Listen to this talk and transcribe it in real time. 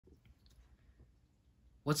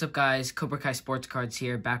What's up, guys? Cobra Kai Sports Cards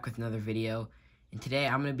here, back with another video. And today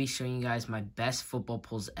I'm going to be showing you guys my best football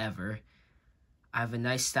pulls ever. I have a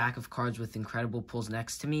nice stack of cards with incredible pulls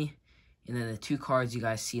next to me. And then the two cards you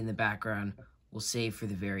guys see in the background we'll save for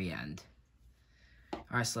the very end.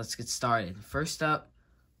 Alright, so let's get started. First up,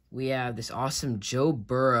 we have this awesome Joe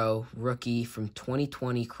Burrow rookie from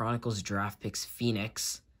 2020 Chronicles Draft Picks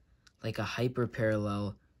Phoenix. Like a hyper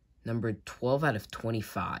parallel, numbered 12 out of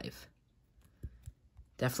 25.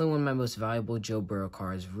 Definitely one of my most valuable Joe Burrow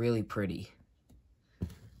cards. Really pretty.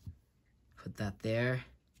 Put that there.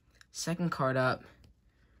 Second card up.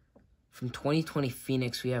 From 2020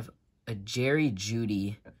 Phoenix, we have a Jerry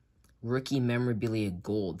Jeudy Rookie Memorabilia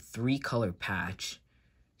Gold 3-color patch.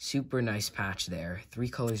 Super nice patch there. 3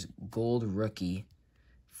 colors gold rookie.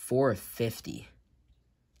 4 of 50.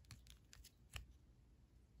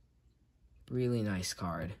 Really nice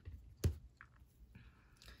card.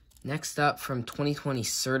 Next up, from 2020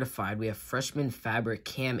 Certified, we have Freshman Fabric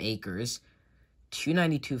Cam Akers,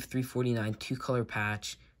 292 of 349, 2-color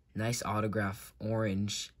patch, nice autograph,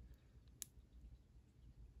 orange.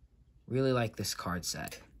 Really like this card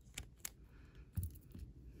set.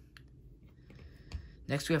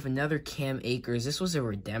 Next, we have another Cam Akers. This was a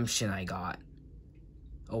redemption I got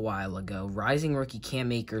a while ago. Rising Rookie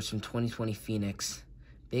Cam Akers from 2020 Phoenix.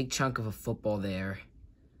 Big chunk of a football there.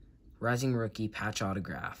 Rising Rookie patch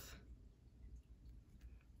autograph.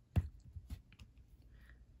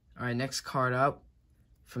 Alright, next card up.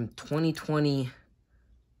 From 2020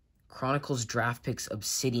 Chronicles Draft Picks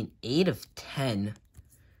Obsidian 8 of 10.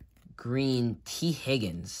 Green T.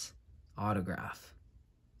 Higgins autograph.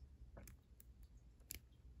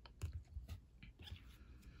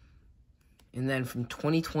 And then from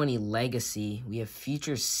 2020 Legacy, we have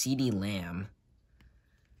Futures CeeDee Lamb.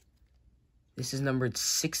 This is numbered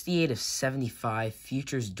 68 of 75,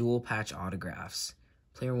 Futures dual patch autographs.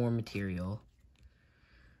 Player worn material.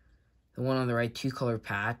 The one on the right, 2-color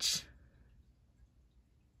patch.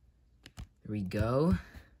 There we go.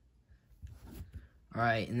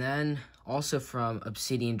 Alright, and then also from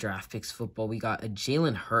Obsidian Draft Picks Football, we got a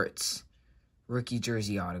Jalen Hurts rookie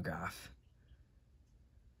jersey autograph.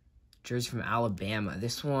 Jersey from Alabama.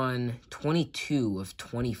 This one, 22 of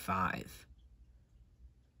 25.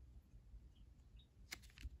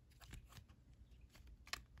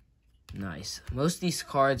 Nice. Most of these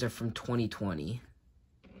cards are from 2020.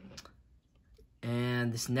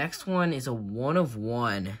 And this next one is a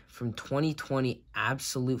 1-of-1 from 2020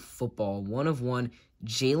 Absolute Football. 1-of-1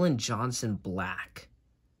 Jalen Johnson Black.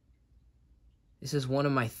 This is one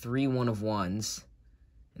of my 3 1-of-1s.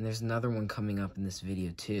 And there's another one coming up in this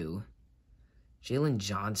video too. Jalen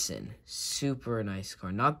Johnson. Super nice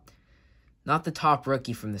card. Not the top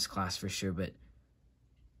rookie from this class for sure, but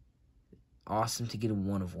awesome to get a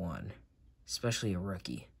 1-of-1. Especially a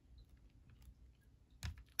rookie.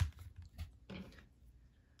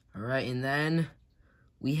 Alright, and then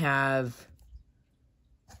we have,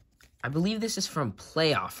 I believe this is from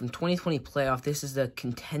Playoff, from 2020 Playoff. This is the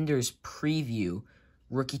Contenders Preview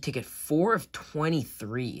rookie ticket, 4 of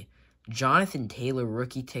 23. Jonathan Taylor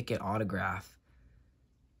rookie ticket autograph.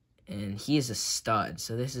 And he is a stud.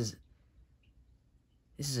 So this is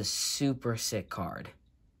a super sick card.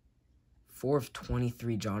 4 of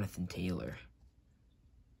 23 Jonathan Taylor.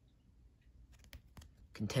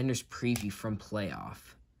 Contenders Preview from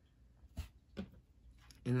Playoff.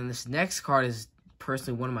 And then this next card is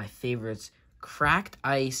personally one of my favorites. Cracked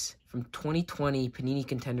Ice from 2020 Panini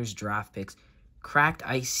Contenders Draft Picks. Cracked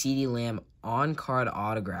Ice CeeDee Lamb on-card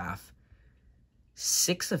autograph.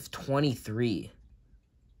 6 of 23.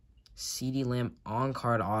 CeeDee Lamb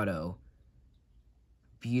on-card auto.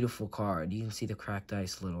 Beautiful card. You can see the Cracked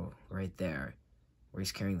Ice little right there where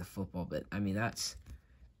he's carrying the football. But, I mean, that's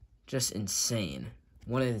just insane.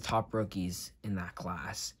 One of the top rookies in that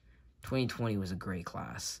class. 2020 was a great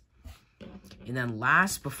class. And then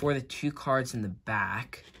last, before the 2 cards in the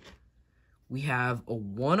back, we have a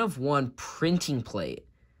 1-of-1 printing plate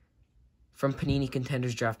from Panini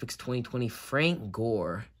Contenders Draft Picks 2020. Frank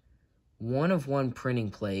Gore. 1-of-1 printing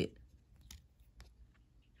plate.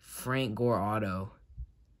 Frank Gore auto.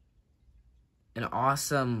 An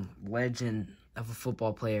awesome legend of a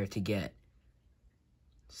football player to get.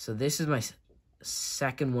 So this is my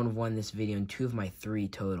second 1-of-1 in this video and 2 of my 3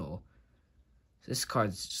 total. So this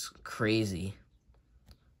card's just crazy.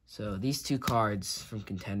 So these 2 cards from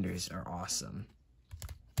Contenders are awesome.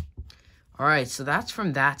 Alright, so that's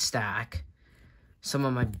from that stack. Some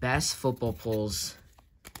of my best football pulls.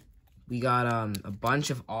 We got a bunch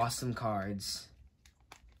of awesome cards.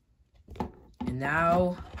 And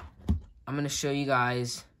now I'm going to show you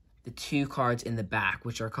guys the 2 cards in the back,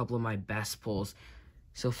 which are a couple of my best pulls.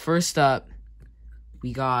 So first up,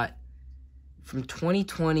 we got from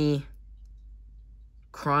 2020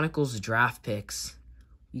 Chronicles draft picks,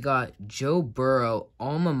 we got Joe Burrow,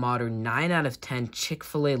 alma mater, 9 out of 10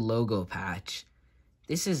 Chick-fil-A logo patch.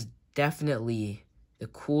 This is definitely the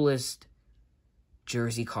coolest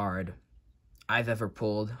jersey card I've ever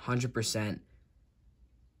pulled, 100%.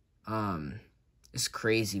 It's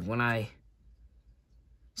crazy. When I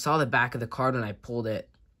saw the back of the card when I pulled it,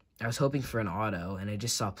 I was hoping for an auto, and I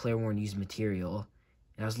just saw player worn used material.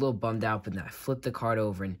 And I was a little bummed out, but then I flipped the card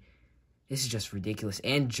over, and this is just ridiculous.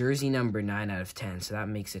 And jersey number 9 out of 10, so that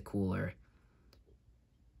makes it cooler.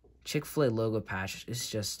 Chick-fil-A logo patch is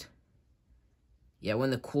just, yeah, one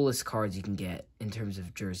of the coolest cards you can get in terms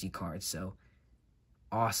of jersey cards. So,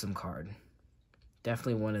 awesome card.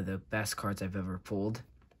 Definitely one of the best cards I've ever pulled.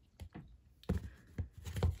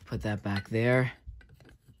 Put that back there.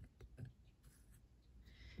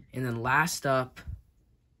 And then last up,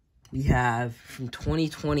 we have from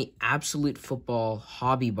 2020 Absolute Football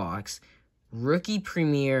Hobby Box, Rookie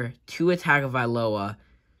Premier Tua Tagovailoa,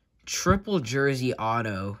 triple jersey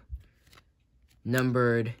auto,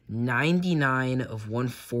 numbered 99 of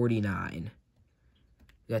 149.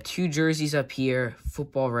 We got 2 jerseys up here,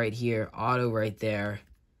 football right here, auto right there.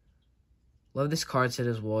 Love this card set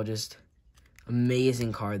as well, just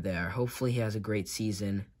amazing card there. Hopefully he has a great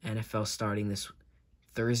season. NFL starting this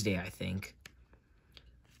Thursday, I think.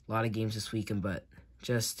 A lot of games this weekend, but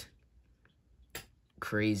just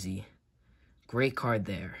crazy. Great card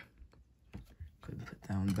there. Go ahead and put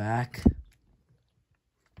that one back.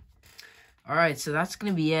 Alright, so that's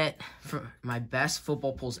going to be it for my best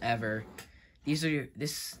football pulls ever. These are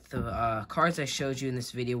the cards I showed you in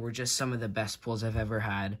this video were just some of the best pulls I've ever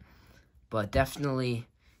had. But definitely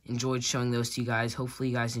enjoyed showing those to you guys. Hopefully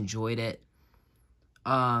you guys enjoyed it.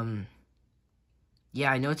 Yeah,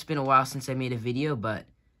 I know it's been a while since I made a video, but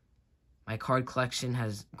my card collection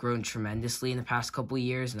has grown tremendously in the past couple of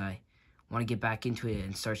years, and I want to get back into it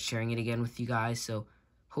and start sharing it again with you guys. So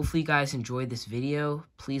hopefully you guys enjoyed this video.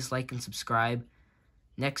 Please like and subscribe.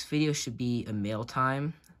 Next video should be a mail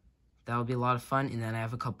time. That'll be a lot of fun. And then I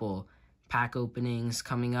have a couple pack openings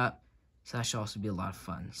coming up, so that should also be a lot of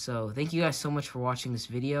fun. So thank you guys so much for watching this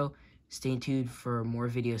video. Stay tuned for more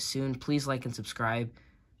videos soon. Please like and subscribe,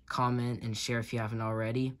 comment, and share if you haven't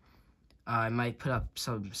already. I might put up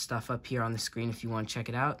some stuff up here on the screen if you want to check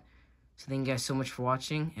it out. So thank you guys so much for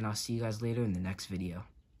watching, and I'll see you guys later in the next video.